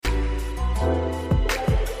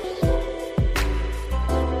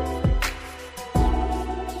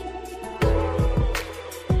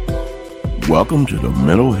Welcome to the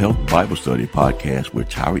Mental Health Bible Study Podcast with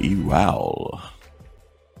Tyra E. Rowell.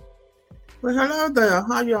 Well, hello there.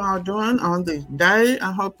 How you all doing on this day?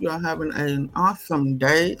 I hope you are having an awesome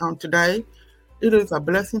day on today. It is a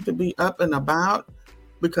blessing to be up and about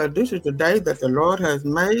because this is the day that the Lord has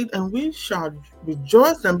made and we shall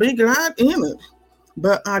rejoice and be glad in it.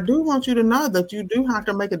 But I do want you to know that you do have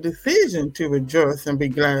to make a decision to rejoice and be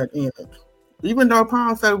glad in it. Even though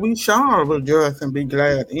Paul said we shall rejoice and be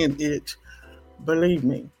glad in it, believe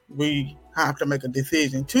me, we have to make a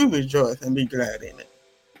decision to rejoice and be glad in it.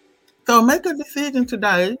 So make a decision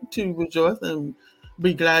today to rejoice and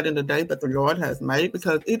be glad in the day that the Lord has made,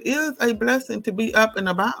 because it is a blessing to be up and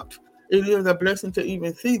about. It is a blessing to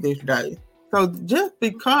even see this day. So just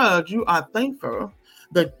because you are thankful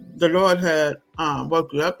that the Lord had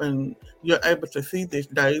woke you up and you're able to see this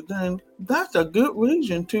day, then that's a good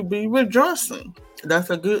reason to be rejoicing.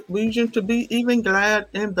 That's a good reason to be even glad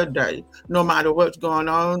in the day, no matter what's going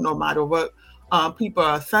on, no matter what people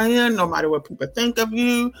are saying, no matter what people think of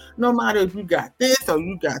you, no matter if you got this or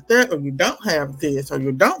you got that, or you don't have this or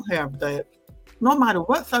you don't have that, no matter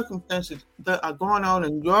what circumstances that are going on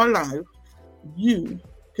in your life, you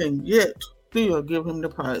can yet still give him the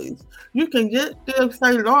praise. You can yet still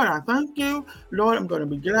say, Lord, I thank you. Lord, I'm going to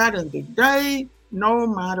be glad in this day, no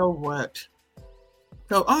matter what.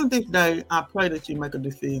 So on this day, I pray that you make a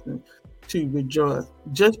decision to rejoice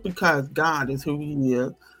just because God is who he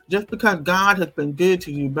is. Just because God has been good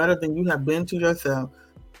to you, better than you have been to yourself,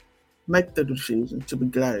 make the decision to be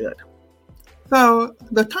glad. So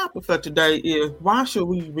the topic for today is, why should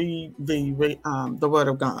we read the Word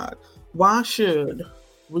of God? Why should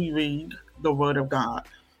we read the Word of God?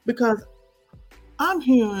 Because I'm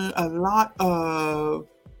hearing a lot of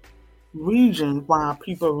reasons why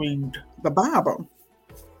people read the Bible.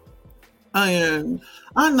 And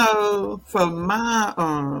I know from my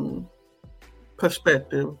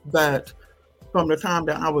perspective that from the time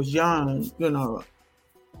that I was young,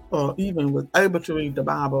 or even was able to read the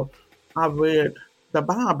Bible, I read the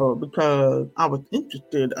Bible because I was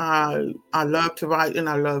interested. I love to write and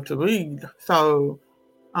I love to read. So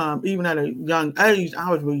even at a young age, I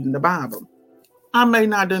was reading the Bible. I may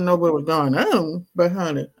not didn't know what was going on, but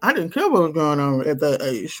honey, I didn't care what was going on at that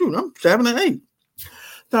age. Shoot, I'm 7 or 8.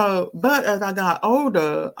 So, but as I got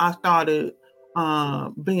older, I started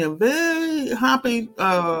being very happy,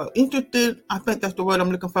 interested. I think that's the word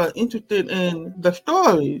I'm looking for. Interested in the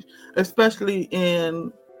stories, especially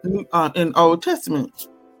in Old Testament,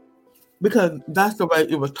 because that's the way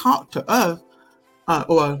it was taught to us,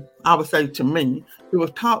 or I would say to me. It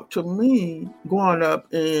was taught to me growing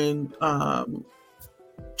up in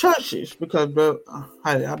churches, because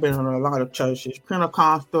hey, I've been in a lot of churches: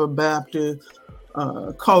 Pentecostal, Baptist,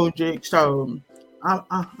 Kojic. So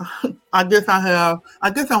I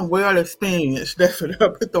guess I'm well experienced. That's what I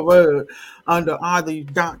put the word under all these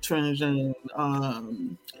doctrines and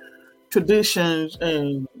traditions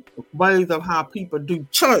and ways of how people do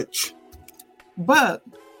church. But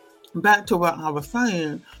back to what I was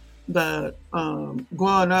saying, that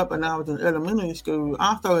growing up and I was in elementary school,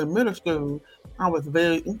 also in middle school, I was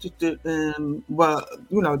very interested in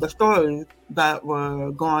the stories that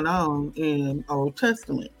were going on in Old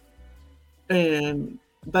Testament. And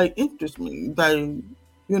they interest me. They,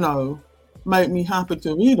 make me happy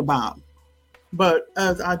to read about. But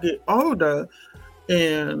as I get older,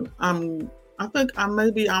 and I think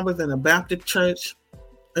I was in a Baptist church,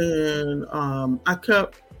 and I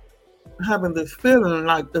kept having this feeling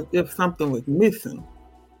like if something was missing,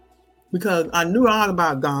 because I knew all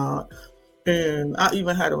about God, and I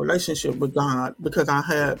even had a relationship with God because I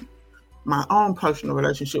had my own personal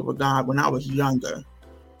relationship with God when I was younger,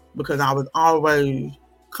 because I was always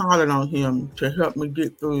calling on him to help me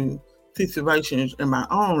get through situations in my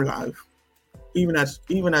own life, even as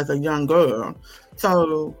a young girl.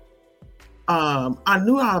 So I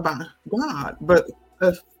knew all about God, but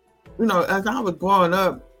as I was growing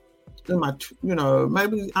up in my,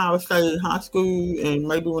 maybe I would say high school and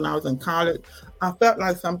maybe when I was in college, I felt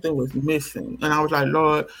like something was missing. And I was like,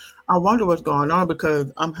 Lord, I wonder what's going on,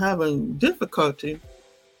 because I'm having difficulty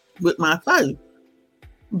with my faith.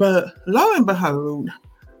 But lo and behold,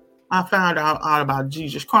 I found out all about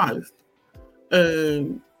Jesus Christ.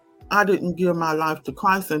 And I didn't give my life to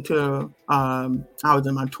Christ until I was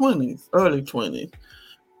in my 20s, early 20s.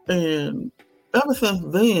 And ever since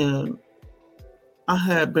then, I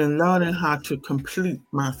had been learning how to complete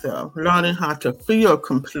myself, learning how to feel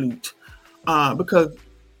complete, because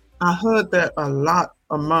I heard that a lot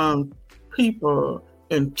among people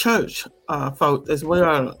in church folks as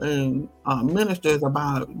well, and ministers,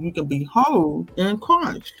 about you can be whole in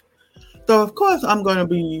Christ. So of course I'm going to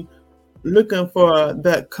be looking for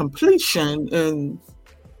that completion and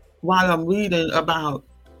while I'm reading about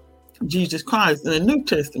Jesus Christ in the New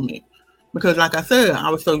Testament. Because like I said, I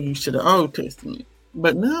was so used to the Old Testament.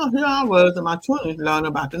 But now here I was in my 20s learning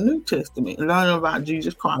about the New Testament, learning about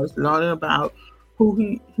Jesus Christ, learning about who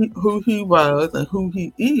he was and who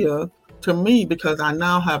he is to me, because I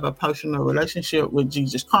now have a personal relationship with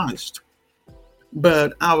Jesus Christ.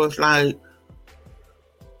 But I was like,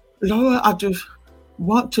 Lord, I just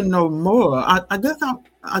want to know more. I guess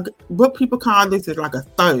what people call this is like a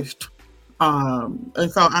thirst.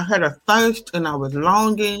 And so I had a thirst and I was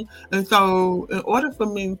longing. And so in order for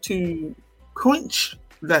me to quench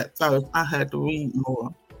that thirst, I had to read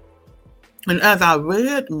more. And as I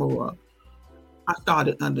read more, I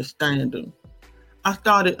started understanding. I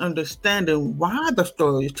started understanding why the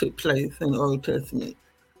stories took place in the Old Testament.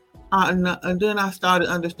 And then I started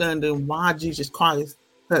understanding why Jesus Christ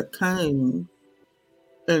had came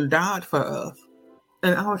and died for us.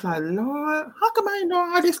 And I was like, Lord, how come I didn't know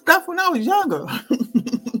all this stuff when I was younger?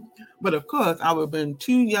 But of course, I would have been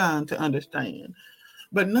too young to understand.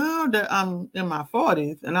 But now that I'm in my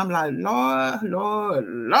 40s, and I'm like,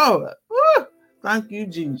 Lord, woo, thank you,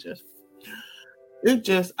 Jesus. It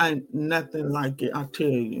just ain't nothing like it, I tell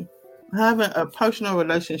you. Having a personal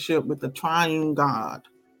relationship with the triune God,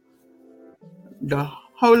 the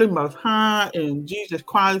Holy Most High, and Jesus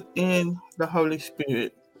Christ, and the Holy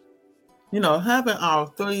Spirit. Having all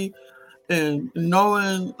three and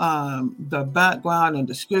knowing the background and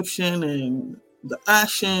description and the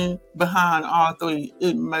action behind all three,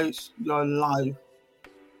 it makes your life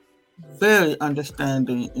very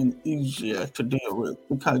understanding and easier to deal with,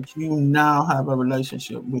 because you now have a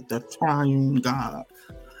relationship with the triune God.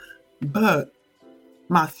 But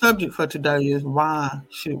my subject for today is, why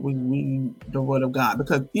should we read the Word of God?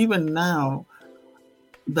 Because even now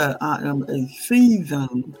that I am a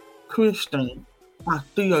seasoned Christian, I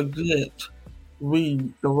still yet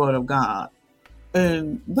read the Word of God.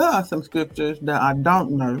 And there are some scriptures that I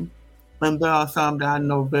don't know, and there are some that I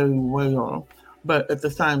know very well. But at the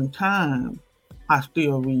same time, I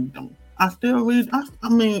still read them. I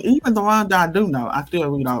mean, even the ones that I do know, I still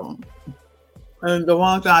read all of them. And the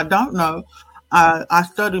ones that I don't know, I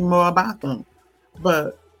study more about them.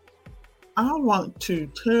 But I want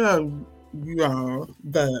to tell you all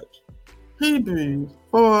that Hebrews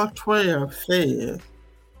 4:12 says,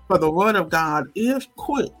 "For the Word of God is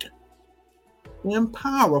quick and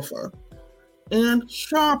powerful and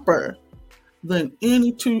sharper than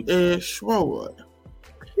any two-edged sword,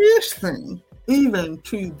 piercing even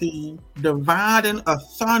to the dividing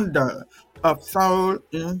asunder of soul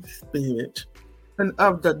and spirit, and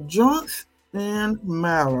of the joints and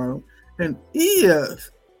marrow, and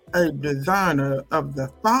is a discerner of the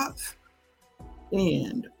thoughts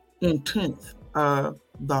and intents of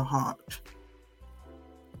the heart."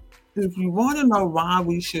 If you want to know why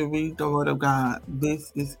we should read the Word of God,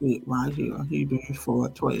 this is it right here, Hebrews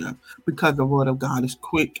 4:12. Because the Word of God is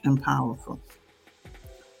quick and powerful.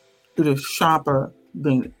 It is sharper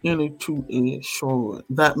than any two-edged sword.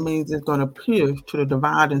 That means it's going to pierce to the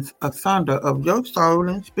dividing asunder of your soul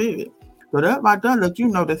and spirit. So that right there lets you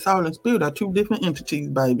know that soul and spirit are two different entities,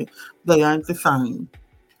 baby. They ain't the same.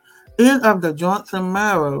 And of the joints and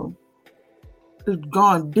marrow, it's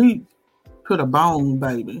gone deep to the bone,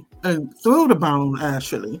 baby, and through the bone,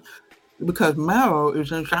 actually, because marrow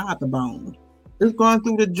is inside the bone. It's going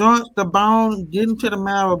through the joints, the bone, getting to the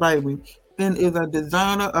marrow, baby, and is a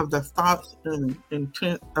discerner of the thoughts and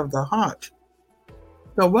intent of the heart.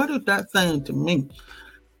 So what is that saying to me?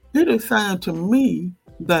 It is saying to me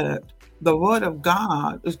that the Word of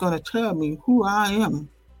God is going to tell me who I am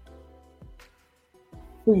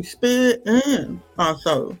through spirit and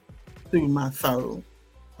also through my soul.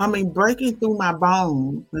 I mean, breaking through my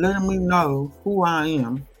bones, letting me know who I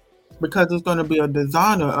am, because it's going to be a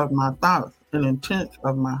designer of my thoughts and intents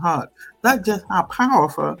of my heart. That's just how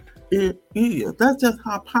powerful it is. That's just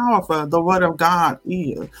how powerful the Word of God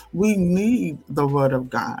is. We need the Word of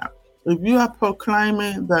God. If you are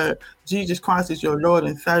proclaiming that Jesus Christ is your Lord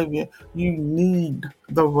and Savior, you need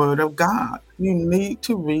the Word of God. You need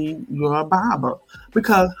to read your Bible.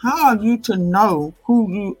 Because how are you to know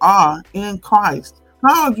who you are in Christ?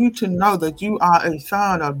 How are you to know that you are a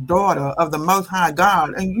son or daughter of the Most High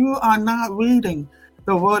God and you are not reading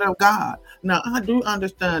the Word of God? Now, I do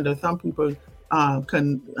understand that some people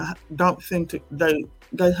don't seem to,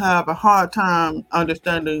 they have a hard time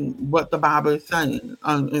understanding what the Bible is saying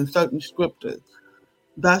in certain scriptures.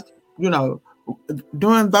 That's,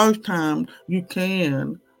 during those times, you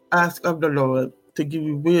can ask of the Lord to give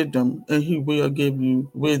you wisdom, and He will give you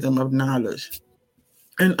wisdom of knowledge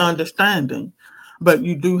and understanding. but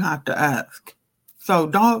you do have to ask. So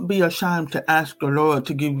don't be ashamed to ask the Lord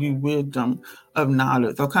to give you wisdom of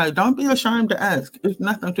knowledge. Okay, don't be ashamed to ask. It's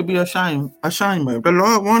nothing to be ashamed of. The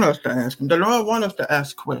Lord wants us to ask Him. The Lord wants us to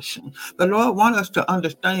ask questions. The Lord wants us to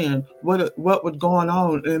understand what was going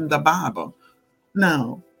on in the Bible.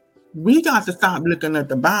 Now, we got to stop looking at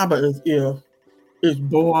the Bible as if it's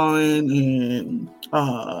boring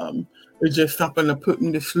and it's just something to put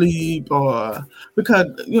me to sleep, or because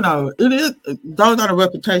it is. Those are the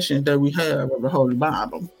reputations that we have of the Holy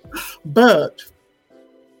Bible, but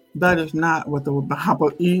that is not what the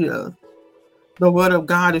Bible is. The Word of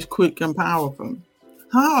God is quick and powerful.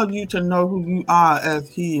 How are you to know who you are as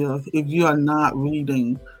His if you are not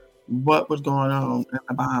reading what was going on in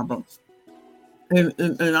the Bible?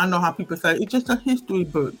 And I know how people say it's just a history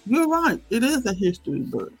book. You're right. It is a history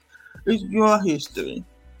book. It's your history.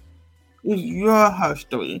 It's your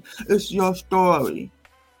history. It's your story.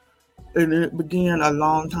 And it began a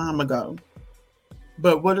long time ago.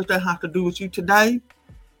 But what does that have to do with you today?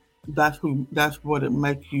 That's what it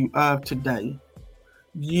makes you of today.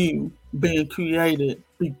 You being created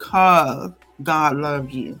because God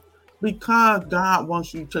loves you. Because God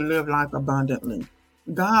wants you to live life abundantly.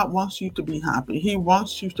 God wants you to be happy. He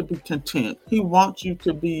wants you to be content. He wants you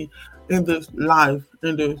to be in this life,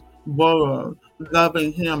 in this world,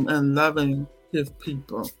 loving Him and loving His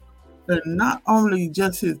people. And not only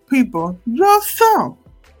just His people, yourself.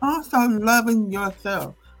 Also loving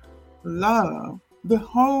yourself. Love. The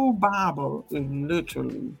whole Bible is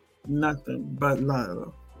literally nothing but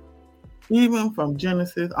love. Even from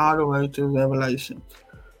Genesis all the way to Revelation.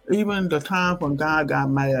 Even the time when God got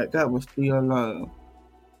mad, that was still love.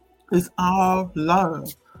 It's all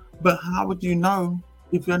love. But how would you know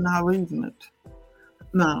if you're not reading it?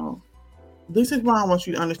 Now, this is what I want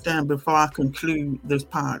you to understand before I conclude this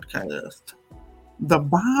podcast. The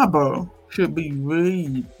Bible should be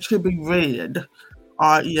read,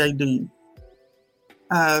 R-E-A-D,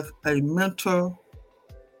 as a mental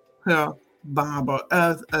health Bible,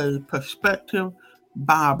 as a perspective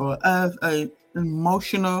Bible, as an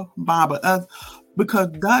emotional Bible, because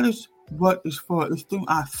that is what it's for. It's through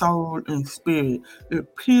our soul and spirit.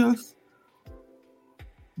 It pierces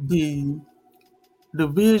the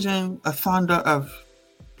division asunder of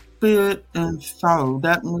spirit and soul.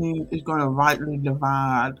 That means it's going to rightly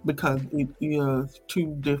divide because it is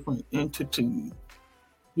two different entities.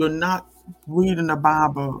 You're not reading the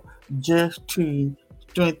Bible just to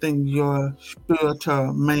strengthen your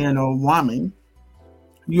spiritual man or woman.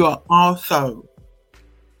 You are also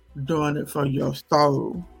doing it for your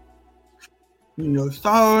soul. Your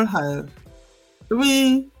soul has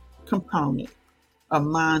 3 components: a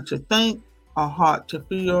mind to think, a heart to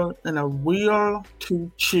feel, and a will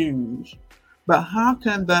to choose. But how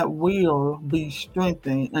can that will be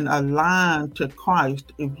strengthened and aligned to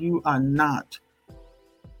Christ if you are not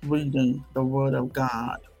reading the Word of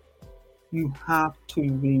God? You have to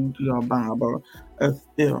read your Bible as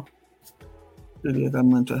if it is a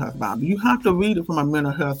mental health Bible. You have to read it from a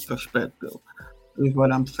mental health perspective, is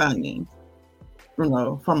what I'm saying.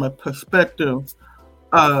 From a perspective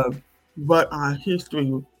of what our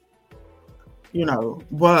history,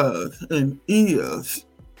 was and is,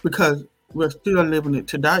 because we're still living it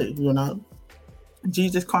today,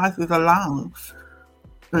 Jesus Christ is alive,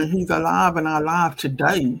 and He's alive in our lives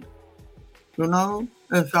today, and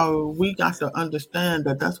so we got to understand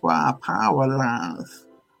that that's where our power lies,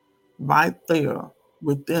 right there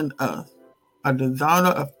within us. A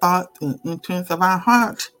desire of thoughts and intents of our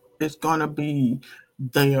heart is going to be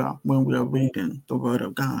there when we're reading the Word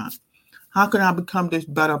of God. How can I become this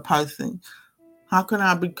better person? How can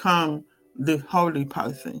I become this holy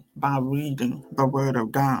person? By reading the Word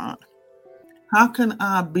of God. How can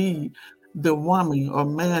I be the woman or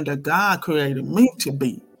man that God created me to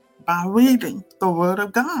be? By reading the Word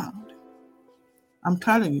of God. I'm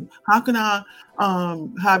telling you, how can I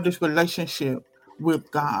have this relationship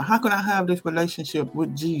with God? How can I have this relationship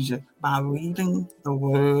with Jesus? By reading the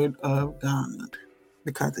Word of God,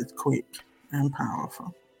 because it's quick and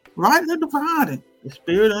powerful. Rightly dividing the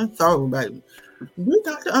spirit and soul, baby. We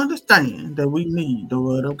got to understand that we need the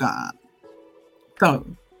Word of God. So,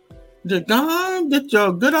 just go on, get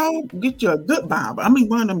your good Bible. I mean,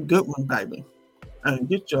 one of them good ones, baby. And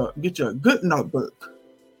get your good notebook.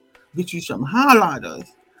 Get you some highlighters.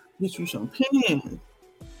 Get you some pens.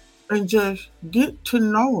 And just get to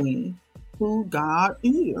knowing who God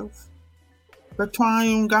is. The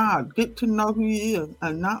triune God. Get to know who He is.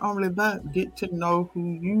 And not only that, get to know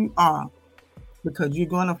who you are. Because you're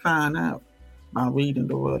going to find out by reading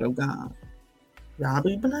the Word of God. Y'all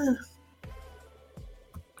be blessed.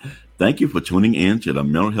 Thank you for tuning in to the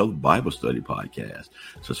Mental Health Bible Study Podcast.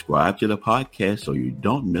 Subscribe to the podcast so you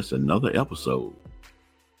don't miss another episode.